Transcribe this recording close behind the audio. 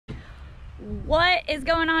What is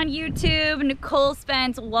going on YouTube? Nicole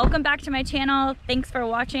Spence. Welcome back to my channel. Thanks for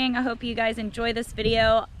watching. I hope you guys enjoy this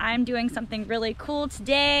video. I'm doing something really cool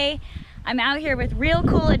today. I'm out here with Real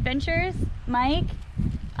Cool Adventures, Mike.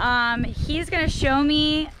 He's gonna show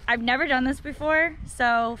me, I've never done this before,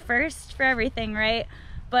 so first for everything, right?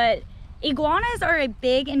 But iguanas are a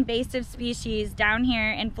big invasive species down here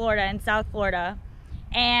in Florida, in South Florida.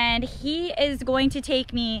 And he is going to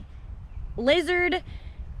take me lizard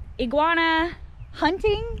iguana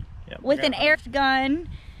hunting with an air gun.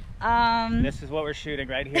 This is what we're shooting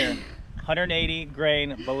right here. 180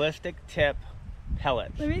 grain ballistic tip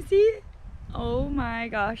pellets. Let me see. Oh my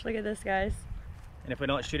gosh, look at this, guys. And if we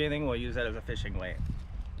don't shoot anything, we'll use that as a fishing weight.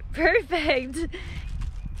 Perfect.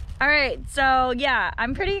 All right, so yeah,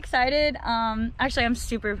 I'm pretty excited. Actually, I'm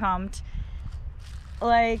super pumped.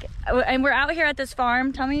 Like, and we're out here at this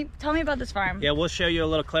farm. Tell me about this farm. Yeah, we'll show you a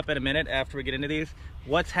little clip in a minute after we get into these.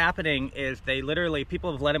 What's happening is they literally,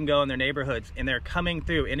 people have let them go in their neighborhoods and they're coming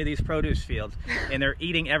through into these produce fields and they're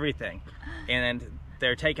eating everything. And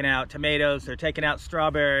they're taking out tomatoes, they're taking out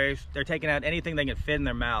strawberries, they're taking out anything they can fit in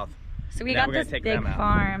their mouth. So we got this big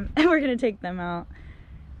farm and we're gonna take them out.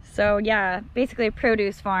 So yeah, basically a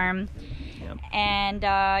produce farm. Yep. And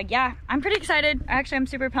yeah, I'm pretty excited. Actually, I'm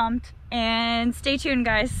super pumped. And stay tuned,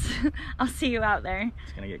 guys. I'll see you out there.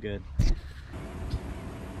 It's gonna get good.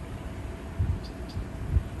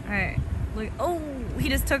 All right, look, oh, he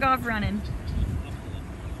just took off running.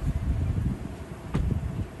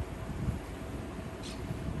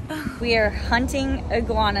 We are hunting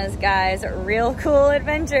iguanas, guys. Real Cool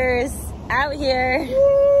Adventures out here.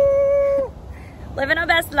 Woo! Living our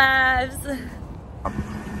best lives.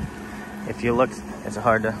 If you look, it's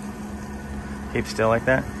hard to keep still like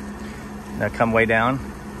that. Now come way down.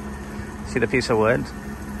 See the piece of wood?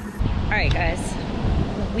 All right, guys.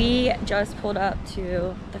 We just pulled up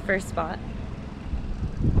to the first spot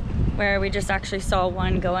where we just actually saw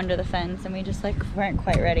one go under the fence and we just like weren't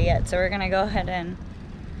quite ready yet. So we're gonna go ahead and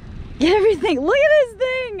get everything. Look at this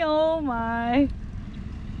thing. Oh my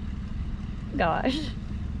gosh.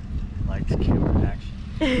 Lights, camera,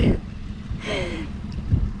 action.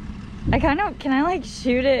 Can I like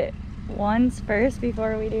shoot it once first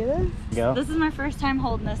before we do this? Go. This is my first time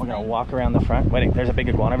holding this We're gonna thing. walk around the front. Wait, there's a big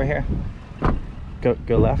iguana over here.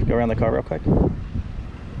 Go left, go around the car real quick.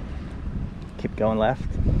 Keep going left,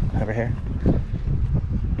 over here.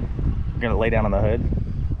 We're gonna lay down on the hood.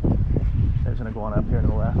 There's an iguana up here to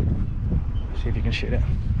the left. See if you can shoot it.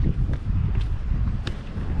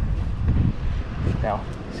 Now,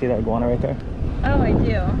 see that iguana right there? Oh, I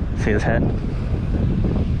do. See his head? Oh,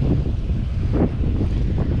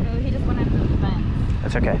 he just went under the fence.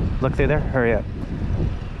 That's okay. Look through there, hurry up.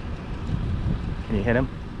 Can you hit him?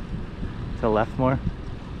 To the left more.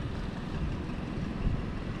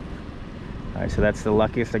 All right, so that's the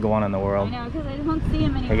luckiest iguana in the world. I know, because I don't see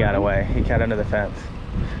him anymore. He got away. He got under the fence.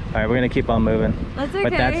 All right, we're gonna keep on moving. That's okay.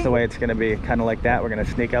 But that's the way it's gonna be, kind of like that. We're gonna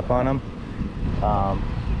sneak up on him.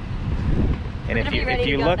 And if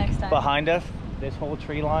you look behind us, this whole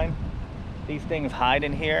tree line, these things hide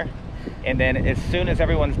in here. And then as soon as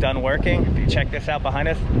everyone's done working, if you check this out behind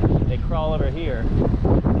us, they crawl over here.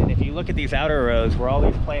 And if you look at these outer rows where all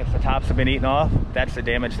these plants, the tops have been eaten off, that's the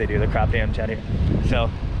damage they do, the crop damage out here. So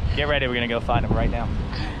get ready, we're gonna go find them right now.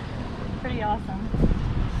 Pretty awesome.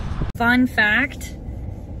 Fun fact,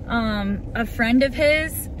 a friend of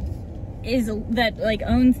his that like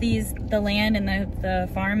owns the land and the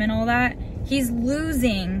farm and all that, he's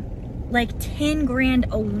losing like 10 grand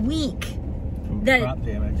a week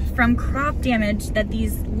from crop damage that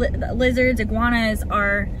these lizards, iguanas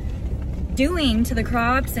are doing to the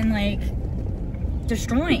crops and like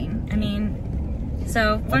destroying. I mean,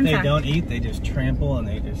 so fun fact. They don't eat, they just trample and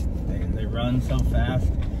they run so fast.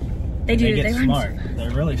 They do. They get smart.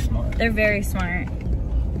 They're really smart. They're very smart.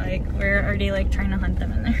 Like, we're already like trying to hunt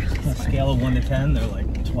them and they're really On a smart. scale of 1 to 10, they're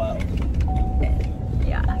like 12.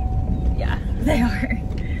 Yeah, they are.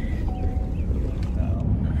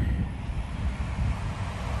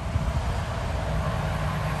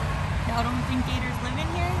 Y'all don't think gators live in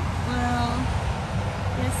here? Well,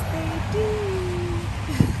 yes they do.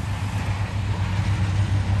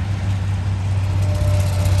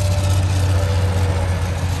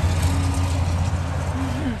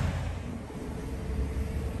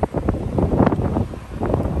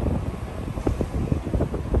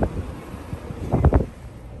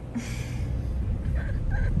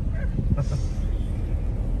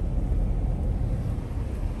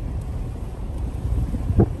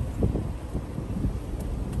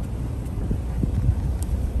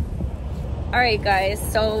 Alright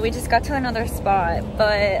guys, so we just got to another spot,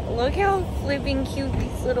 but look how flipping cute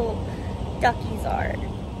these little duckies are.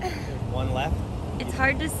 There's one left. It's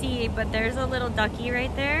hard to see, but there's a little ducky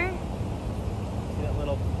right there. See that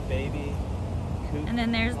little baby coop? And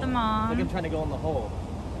then there's the mom. Look at him trying to go in the hole.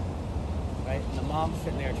 Right? And the mom's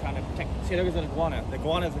sitting there trying to protect. See, there's an iguana. The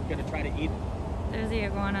iguana's going to try to eat it. There's the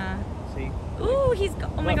iguana. See? Ooh,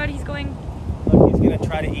 oh my god, he's going. Look, he's going to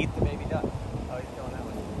try to eat the baby duck. Oh, he's going that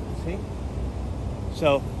way. See?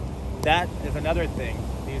 So, that is another thing.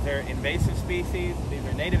 These are invasive species. These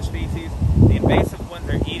are native species. The invasive ones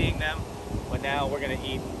are eating them. But now we're going to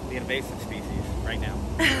eat the invasive species right now.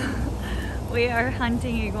 We are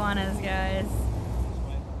hunting iguanas, guys.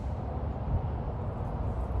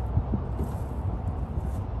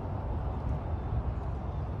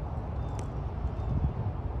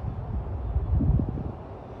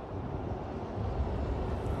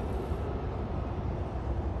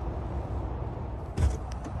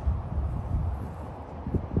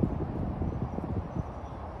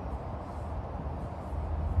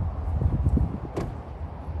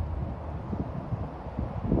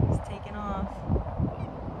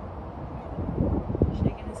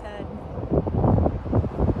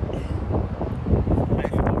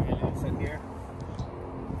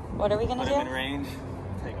 What are we gonna do? Put him in range,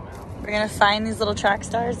 take him out. We're gonna find these little track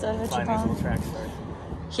stars. Is that what you call them? Little track stars.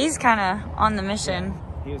 He's kind of on the mission.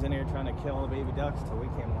 Yeah. He was in here trying to kill all the baby ducks till we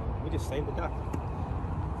came along. We just saved the duck.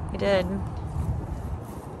 We did.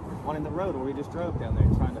 One in the road where we just drove down there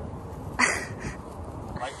trying to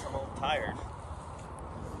light some old tires.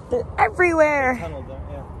 They're everywhere. They're tunneled there,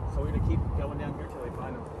 yeah. So we're gonna keep going down here till we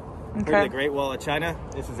find them. Okay. Here's the Great Wall of China.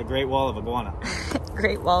 This is the Great Wall of Iguana.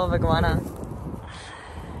 Great Wall of Iguana.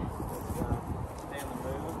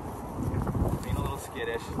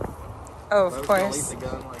 Oh, of course. Leave the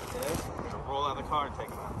gun like this. We're gonna roll out of the car and take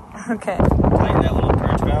them out. Okay. Tighten that little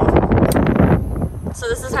perch valve. So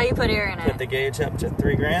this is how you put air in it. Put the gauge up to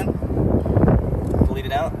 3 grand. Bleed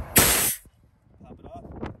it out. Pop it off.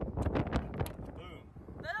 Boom.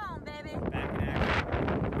 Boom, baby. Back in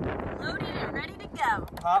action. Loaded and ready to go.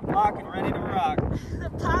 Pop, lock, and ready to rock.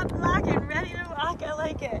 Pop, lock, and ready to rock. I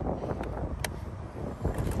like it.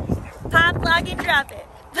 Pop, lock, and drop it.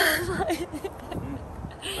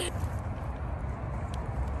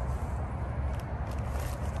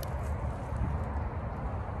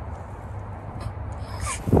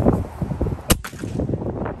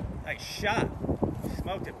 Nice shot.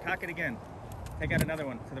 Smoked it. Cock it again. Take out another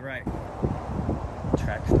one to the right.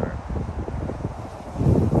 Track star.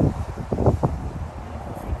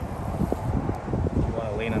 If you want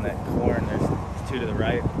to lean on that corn, there's 2 to the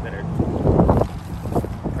right that are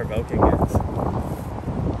provoking it.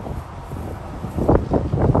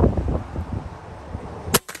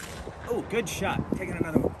 Oh, good shot. Taking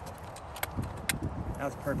another one. That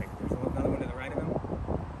was perfect. There's another one to the right of him.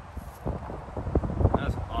 That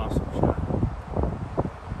was an awesome shot.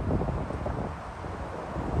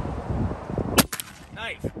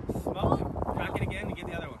 Nice. Smoke it. Cock it again and get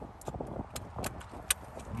the other one.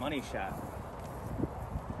 Money shot.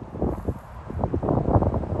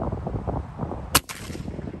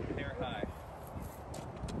 Hair high.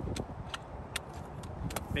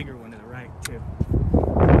 Bigger one to the right, too.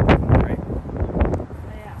 Right. Oh,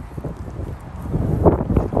 yeah.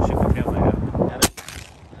 Shoot the tail light up.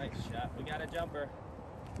 Nice shot. We got a jumper.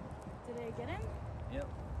 Did I get him? Yep.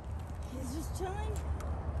 He's just chilling.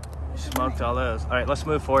 Smoked all those. All right, let's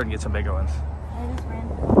move forward and get some bigger ones. I just ran.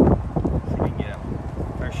 See if we can get him.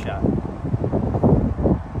 First shot.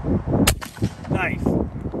 Nice.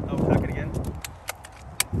 Oh, cock it again.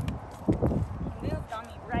 He moved on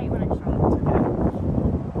me right when I shot him.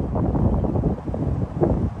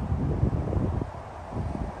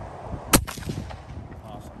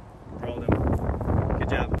 Awesome. Rolled him. Good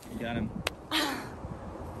job. You got him.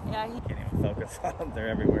 Yeah, he... Can't even focus on them. They're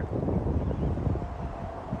everywhere.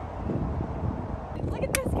 Look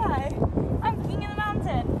at this guy. I'm king of the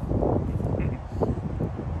mountain.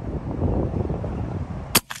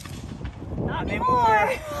 Not anymore.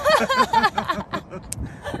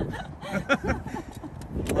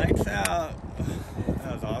 Lights out.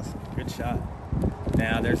 That was awesome. Good shot.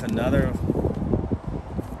 Now there's another.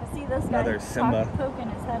 I see this guy Another Simba. poking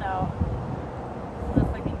his head out. I don't know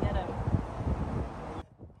if I can get him.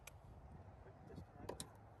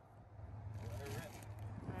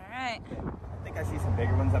 Alright. I think I see some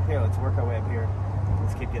bigger ones up here. Let's work our way up here.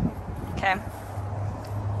 Let's keep getting them. Okay.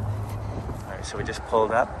 Alright, so we just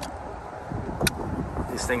pulled up.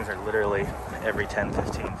 These things are literally every 10,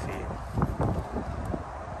 15 feet.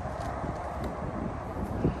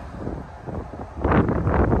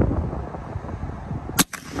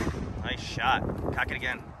 Nice shot. Cock it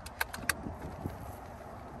again.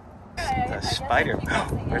 a spider.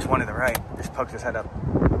 There's one to the right. Just poked his head up.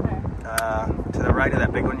 To the right of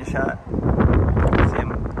that big one you shot. See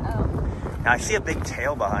him? Oh. Now I see a big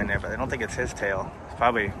tail behind there, but I don't think it's his tail. It's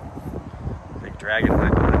probably a big dragon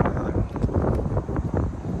hide behind the other one.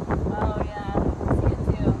 Oh yeah, I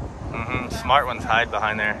see it too. Smart ones hide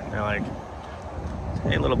behind there. They're like,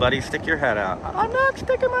 hey little buddy, stick your head out. I'm not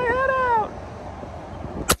sticking my head out.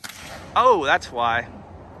 Oh, that's why.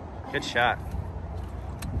 Good shot.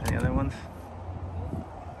 Any other ones?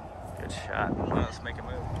 Good shot. Well, let's make a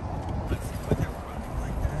move. Let's see what they're running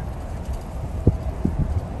like that.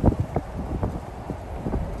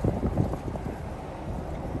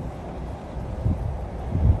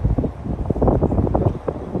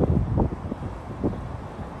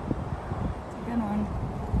 Good one.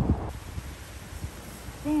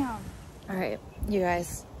 Damn. All right, you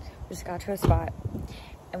guys, we just got to a spot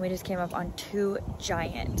and we just came up on two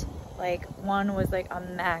giant. Like one was like a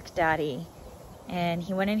Mac Daddy, and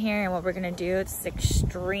he went in here, and what we're gonna do, it's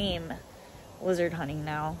extreme lizard hunting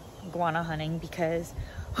now, iguana hunting, because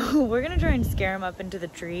we're gonna try and scare him up into the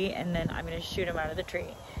tree and then I'm gonna shoot him out of the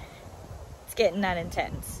tree. It's getting that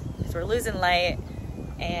intense because we're losing light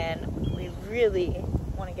and we really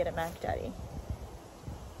want to get a Mac Daddy,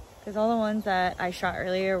 because all the ones that I shot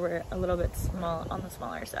earlier were a little bit small, on the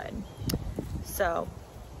smaller side. So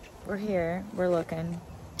we're here, we're looking,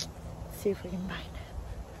 see if we can find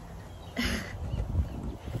it.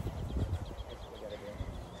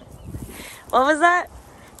 What was that?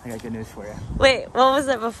 I got good news for you. Wait, what was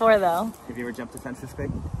it before though? Have you ever jumped a fence this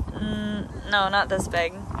big? No, not this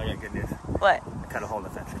big. I got good news. What? I cut a hole in the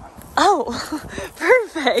fence. Oh,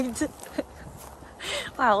 perfect.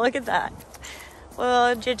 Wow, look at that.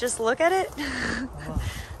 Well, did you just look at it? Oh.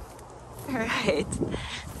 All right.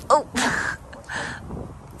 Oh.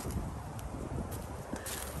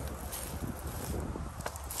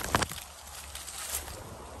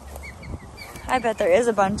 I bet there is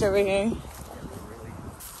a bunch over here.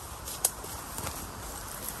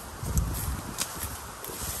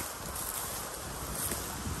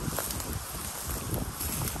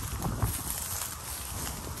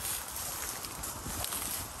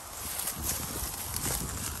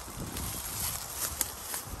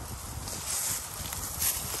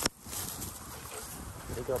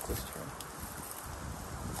 They go up this tree.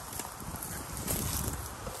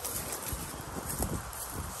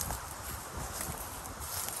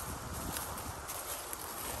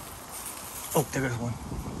 Oh, there goes one.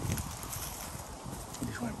 He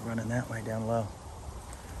just went running that way down low.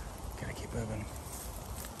 Gotta keep moving.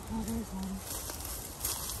 Oh, there's one.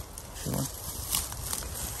 See one?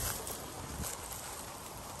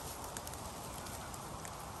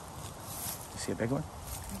 You see a big one?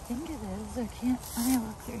 I think it is. I can't. Let me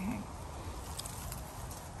look through here.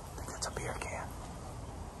 I think that's a beer can.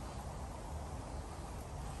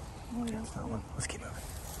 Oh, Okay, it's not one. Let's keep moving.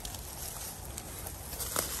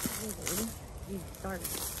 He started.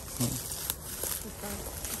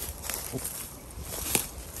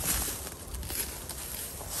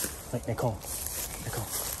 Wait, Nicole. Nicole.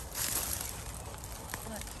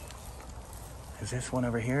 What? Is this one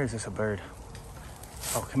over here or is this a bird?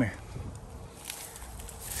 Oh, come here.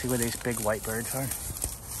 See where these big white birds are?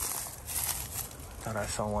 Thought I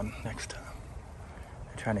saw one next to them.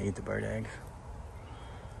 They're trying to eat the bird eggs.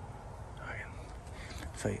 Okay.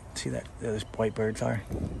 So you see that those white birds are?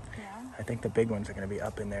 Yeah. I think the big ones are going to be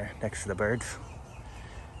up in there next to the birds.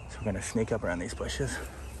 So we're going to sneak up around these bushes.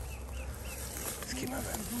 Just keep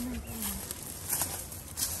moving.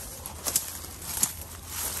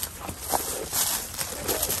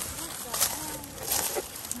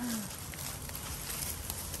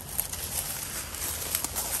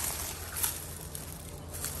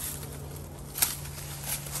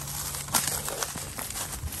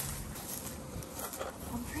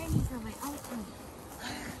 I'm training for my outfit.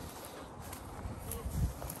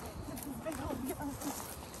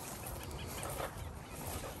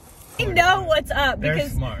 They know what's up because They're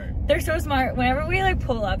smart. They're so smart. Whenever we like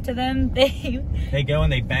pull up to them, They go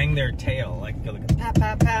and they bang their tail, like go like pat,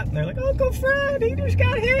 pat, pat, and they're like, Uncle Fred, he just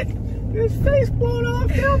got hit. His face blown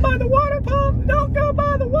off down by the water pump. Don't go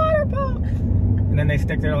by the water pump. And then they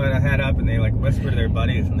stick their little head up and they like whisper to their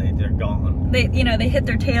buddies and they're gone. they they hit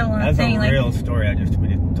their tail on That's a thing. a real story. We just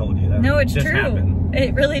told you that. No, it's just true. Happened.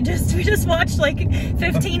 It really just, we just watched like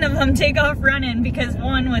 15 of them take off running because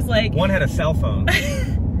one was like, One had a cell phone.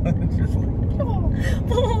 Just like,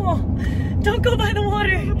 oh, don't go by the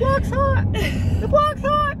water. the block's hot. The block's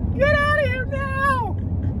hot. Get out of here now.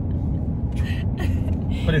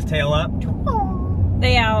 Put his tail up.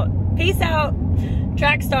 They out. Peace out.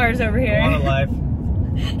 Track stars over here. Iguana life.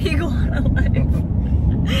 Iguana life.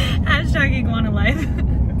 Hashtag iguana life.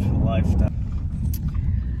 It's a lifestyle.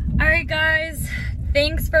 All right, guys.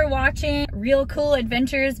 Thanks for watching Real Cool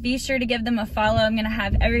Adventures. Be sure to give them a follow. I'm gonna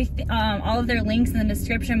have everything, all of their links in the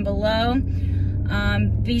description below.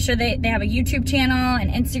 Be sure they have a YouTube channel and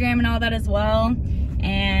Instagram and all that as well.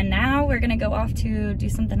 And now we're gonna go off to do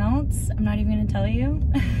something else. I'm not even gonna tell you.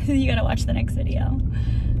 You gotta watch the next video.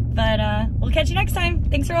 But we'll catch you next time.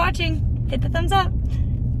 Thanks for watching. Hit the thumbs up.